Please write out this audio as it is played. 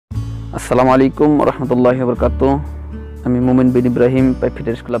আসসালামু আলাইকুম রহমতুল্লাহি ওয়া বারাকাতুহু। আমি মুমিন বিন ইব্রাহিম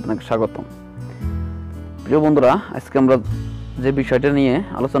পাইপফিটার স্কুলে আপনাকে স্বাগতম। প্রিয় বন্ধুরা, আজকে আমরা যে বিষয়টা নিয়ে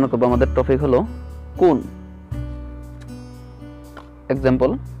আলোচনা করব, আমাদের টপিক হলো কোন। এক্সাম্পল,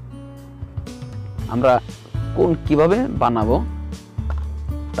 আমরা কোন কিভাবে বানাবো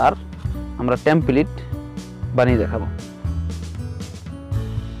তার আমরা টেমপ্লেট বানিয়ে দেখাবো।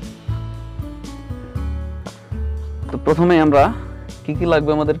 তো প্রথমে আমরা কি কি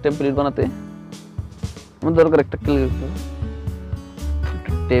লাগবে আমাদের টেমপ্লেট বানাতে? আমাদের দরকার একটা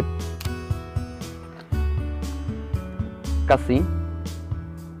টেপ, কাঁচি,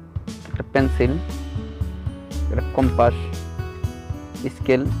 একটা পেন্সিল, একটা কম্পাস,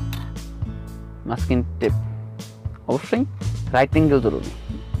 স্কেল, মাস্কিং টেপ। অবশ্যই রাইট অ্যাঙ্গেল জরুরি।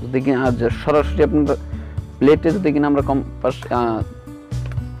 যদি সরাসরি আপনার প্লেটে যদি কিনা আমরা কম্পাস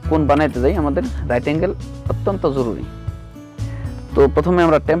কোন বানাইতে যাই, আমাদের রাইট অ্যাঙ্গেল অত্যন্ত জরুরি। তো প্রথমে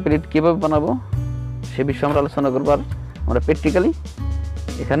আমরা টেমপ্লেট কিভাবে বানাবো সে বিষয়ে আমরা আলোচনা করব। আর আমরা প্র্যাকটিক্যালি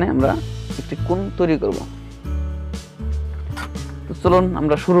এখানে আমরা একটি কোণ তৈরি করব। তো চলুন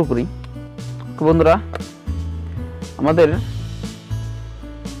আমরা শুরু করি। বন্ধুরা, আমাদের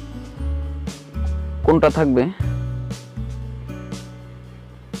কোণটা থাকবে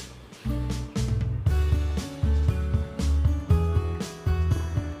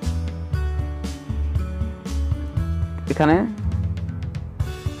এখানে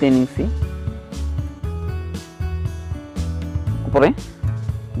 3 ইঞ্চি, উপরে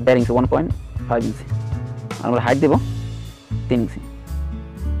 1.5 ইঞ্চি, 1.5 ইঞ্চি। আমরা হাইট দেব 3 ইঞ্চি।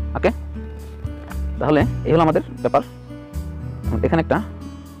 ওকে, তাহলে এই হলো আমাদের ব্যাপার। এখানে একটা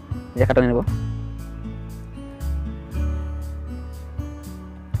রেখা টেনে নেব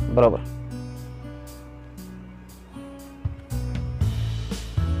বরাবর।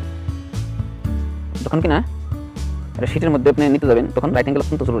 যখন কিনা এটা শীটের মধ্যে আপনি নিতে যাবেন, তখন রাইট অ্যাঙ্গেল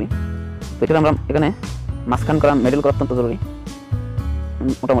অত্যন্ত জরুরি। তো এটা আমরা এখানে মাঝখান করা, মেডেল করা অত্যন্ত জরুরি।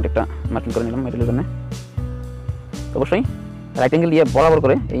 মোটামুটি একটা মার্কিং করে নিলাম মেডেলের জন্য। তো অবশ্যই রাইট অ্যাঙ্গেল দিয়ে বরাবর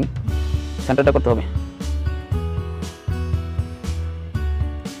করে এই সেন্টারটা করতে হবে।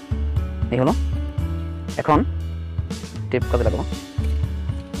 এই হলো। এখন টেপ কাজে লাগাবো।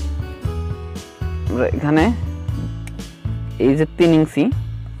 আমরা এখানে এই যে 3 ইঞ্চি,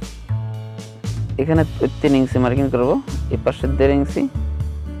 এখানে 3 ইঞ্চি মার্কিং করবো। এই পাশে 1.5 ইঞ্চি,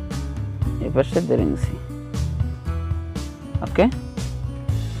 এই পাশে 1.5 ইঞ্চি। ওকে,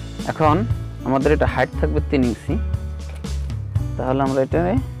 এখন আমাদের এটা হাইট থাকবে 3 ইঞ্চি। তাহলে আমরা এটা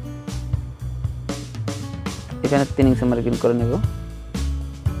এখানে 3 ইঞ্চি মার্কিং করে নেব।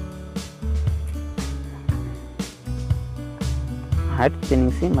 হাইট 3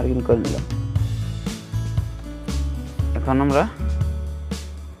 ইঞ্চি মার্কিং করে নিলাম। এখন আমরা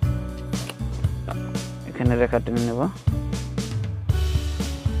এখানে রেখা টেনে নেব।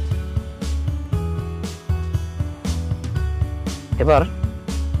 এবার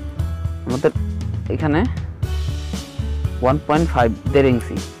আমাদের এখানে 1.5, 1.5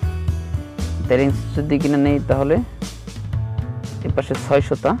 ইঞ্চি, 1.5 ইঞ্চি যদি কিনে নেই, তাহলে এর পাশে 6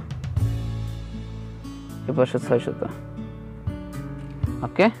 সুতা, এর পাশে 6 সুতা।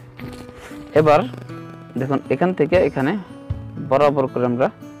 ওকে, এবার দেখুন এখান থেকে এখানে বরাবর করে আমরা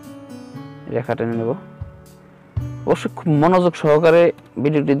রেখা টেনে নেব। অবশ্যই খুব মনোযোগ সহকারে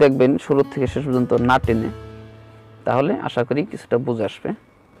ভিডিওটি দেখবেন, শুরু থেকে শেষ পর্যন্ত না টেনে, তাহলে আশা করি কিছুটা বুঝে আসবে।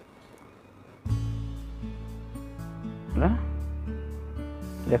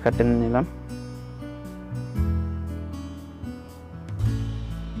 রেখা টেনে নিলাম।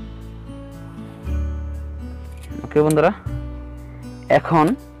 ওকে বন্ধুরা, এখন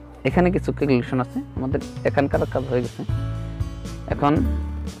এখানে কিছু ক্যালকুলেশন আছে। আমাদের এখানকার কাজ হয়ে গেছে। এখন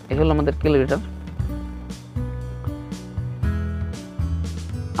এই হলো আমাদের ক্যালকুলেটর।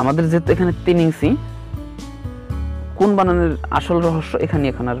 আমাদের যেহেতু এখানে 3 ইঞ্চি, কোণ বানানোর আসল রহস্য এখানে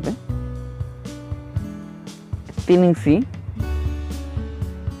এখন আসবে। 3 ইঞ্চি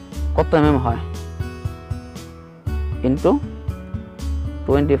কত mm হয়? ইন্টু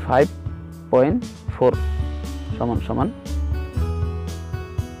 25.4 সমান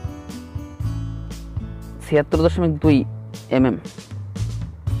 76.2 mm।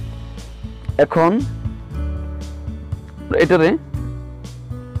 এখন এটারে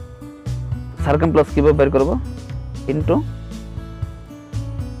সার্কামপ্লাস কিভাবে বের করব? ইন্টু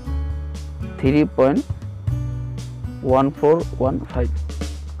 3.1415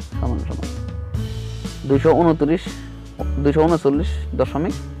 সমান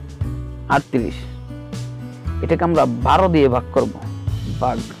 239.38। এটাকে আমরা 12 দিয়ে ভাগ করব।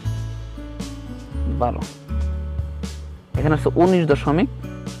 ভাগ 12, এখানে আছে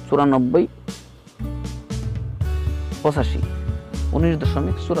 19.9485।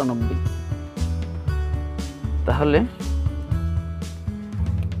 19.94, তাহলে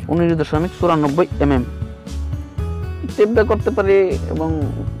 19.94 mm টেপটা করতে পারি এবং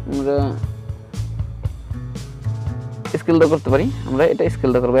আমরা স্কেলটা করতে পারি। আমরা এটা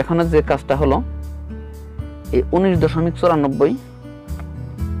স্কেলটা করবো। এখানে যে কাজটা হলো এই 19.94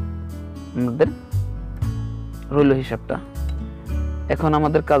 আমাদের রইল হিসাবটা। এখন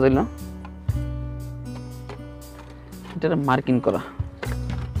আমাদের কাজ হইল এটা মার্কিং করা।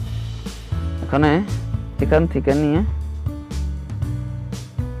 এখানে এখান থেকে নিয়ে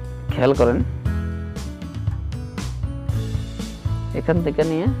খেয়াল করেন, এখান থেকে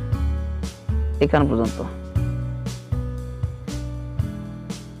নিয়ে এখান পর্যন্ত,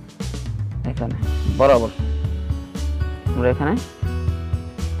 এখানে বরাবর আমরা এখানে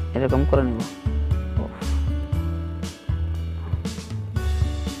এরকম করে নিব।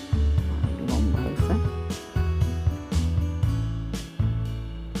 লম্বা হয়ে গেছে।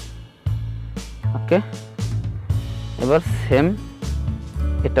 ওকে, এবার সেম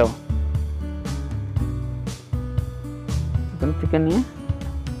এটাও এখান থেকে নিয়ে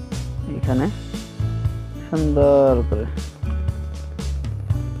এখানে সুন্দর করে।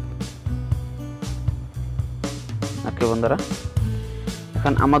 ওকে বন্ধুরা,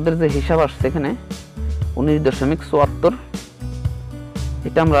 এখন আমাদের যে হিসাব আসছে এখানে 19.74,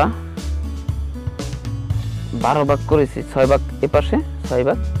 এটা আমরা 12 ভাগ করেছি, 6 ভাগ এপাশে 6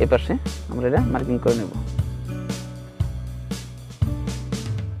 ভাগ এপাশে, আমরা এটা মার্কিং করে নেব।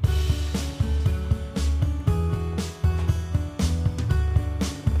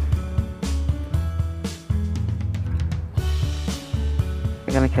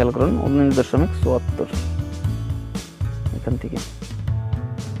 এখানে খেয়াল করুন 19.74, এখান থেকে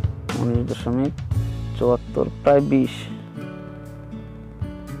 19.74 প্রায় 20,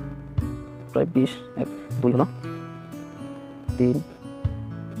 প্রায় 20, 1 2 হলো 3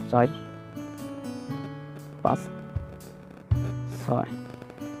 4 5 6,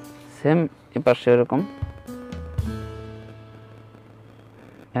 সেম এপাশে এরকম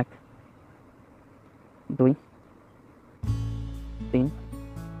 1 2 3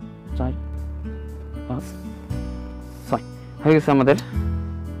 4 5 6 হয়ে গেছে আমাদের।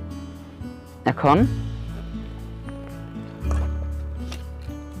 এখন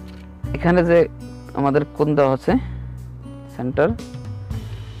এখানে যে আমাদের কোণ দেওয়া আছে সেন্টার,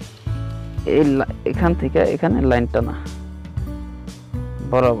 এই এখান থেকে এখানে লাইনটা না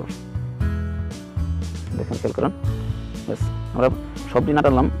বরাবর, দেখেন খেয়াল করুন। ব্যাস, আমরা সবটি না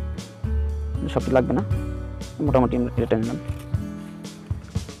টানলাম, সবটি লাগবে না, মোটামুটি এটা টেনে নিলাম।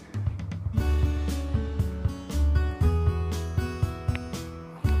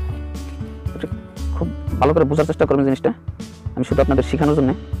 খুব ভালো করে বোঝার চেষ্টা করবেন জিনিসটা, আমি শুধু আপনাদের শেখানোর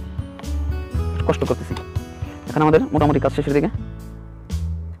জন্য কষ্ট করতেছি। এখন আমাদের মোটামুটি কাজ শেষের দিকে,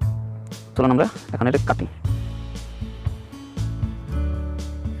 চলুন আমরা এখন এটা কাটি।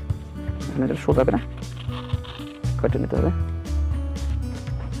 এটা সোজা করে কেটে নিতে হবে।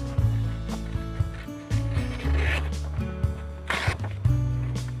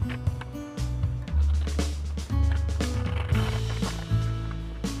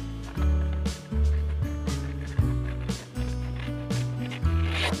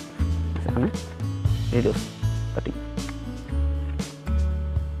 এখানে রিডিউস কাটিং,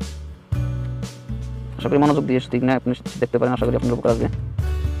 আশা করি মনোযোগ দিয়ে ঠিক না আপনি দেখতে পারেন। আশা করি আপনার উপকার আসবে।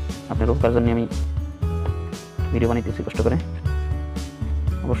 আপনার উপকার জন্য আমি ভিডিও বানাইতেছি কষ্ট করে।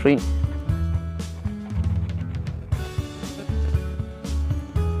 অবশ্যই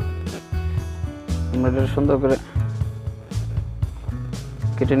আমরা এটা সুন্দর করে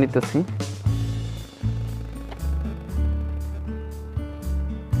কেটে নিতেছি।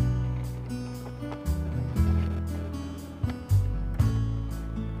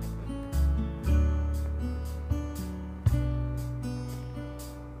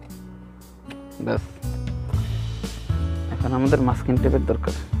 ব্যাস, এখন আমাদের মাস্কিং টেপের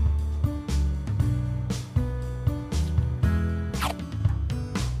দরকার।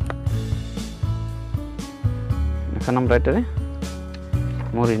 এখন আমরা এটারে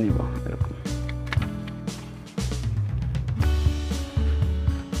মরি নিব এরকম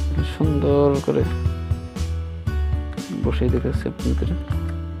সুন্দর করে বসিয়ে দেখেছি আপনাদের।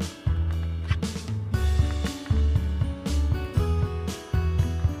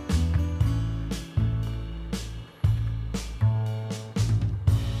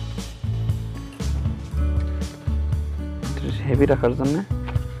 হেভি রাখার জন্য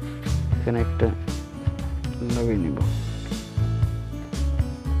এখানে একটা লাগিয়ে নিব।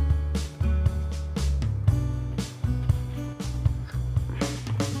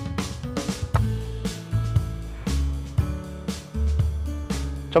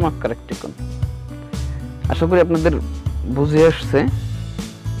 চমৎকার একটি কোণ। আশা করি আপনাদের বুঝে আসছে।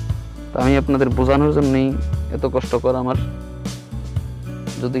 তো আমি আপনাদের বোঝানোর জন্যই এত কষ্ট করা আমার।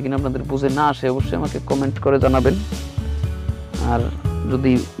 যদি কিনা আপনাদের বুঝে না আসে অবশ্যই আমাকে কমেন্ট করে জানাবেন, আর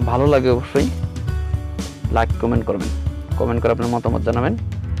যদি ভালো লাগে অবশ্যই লাইক কমেন্ট করবেন, কমেন্ট করে আপনার মতামত জানাবেন।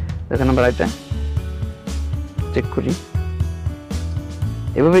 দেখেন আমরা এটা চেক করি,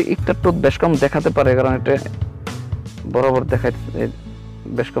 এভাবে একটু বেশ কম দেখাতে পারে, কারণ এটা বরাবর দেখায়,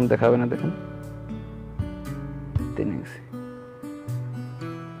 বেশ কম দেখাবে না। দেখেন 3 ইঞ্চি,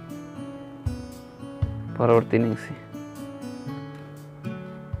 বরাবর 3 ইঞ্চি,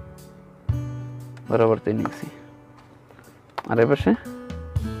 বরাবর 3 ইঞ্চি, আর এ পাশে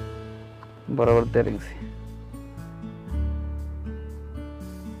বরাবর 1.5 ইঞ্চি,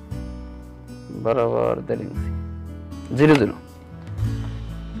 বরাবর 1.5 ইঞ্চি, 0 0।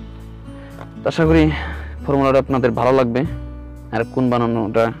 আশা করি ফর্মুলাটা আপনাদের ভালো লাগবে, আর কোণ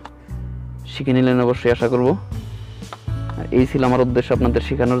বানানোটা শিখে নিলেন অবশ্যই আশা করব। আর এই ছিল আমার উদ্দেশ্য আপনাদের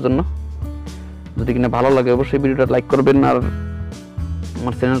শেখানোর জন্য। যদি কিনা ভালো লাগে অবশ্যই ভিডিওটা লাইক করবেন, আর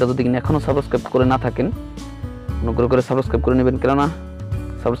আমার চ্যানেলটা যদি কিনা এখনও সাবস্ক্রাইব করে না থাকেন অনুগ্রহ করে সাবস্ক্রাইব করে নেবেন, কেননা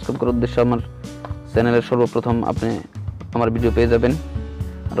সাবস্ক্রাইব করার উদ্দেশ্য আমার চ্যানেলের সর্বপ্রথম আপনি আমার ভিডিও পেয়ে যাবেন,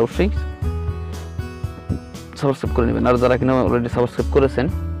 আর অবশ্যই সাবস্ক্রাইব করে নেবেন। আর যারা কিনা অলরেডি সাবস্ক্রাইব করেছেন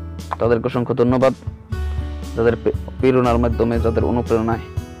তাদেরকে অসংখ্য ধন্যবাদ, যাদের প্রেরণার মাধ্যমে, যাদের অনুপ্রেরণায়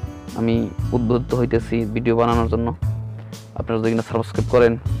আমি উদ্বুদ্ধ হইতেছি ভিডিও বানানোর জন্য। আপনারা যদি কিনা সাবস্ক্রাইব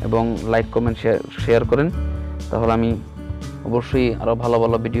করেন এবং লাইক কমেন্ট শেয়ার করেন, তাহলে আমি অবশ্যই আরও ভালো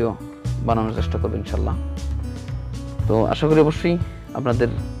ভালো ভিডিও বানানোর চেষ্টা করবো ইনশাল্লাহ। তো আশা করি অবশ্যই আপনাদের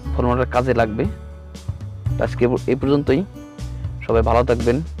ফর্মুলাটা কাজে লাগবে। আজকে এই পর্যন্তই, সবাই ভালো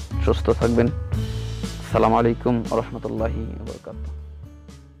থাকবেন, সুস্থ থাকবেন। আসসালামু আলাইকুম ওয়া রাহমাতুল্লাহি ওয়া বারাকাতুহু।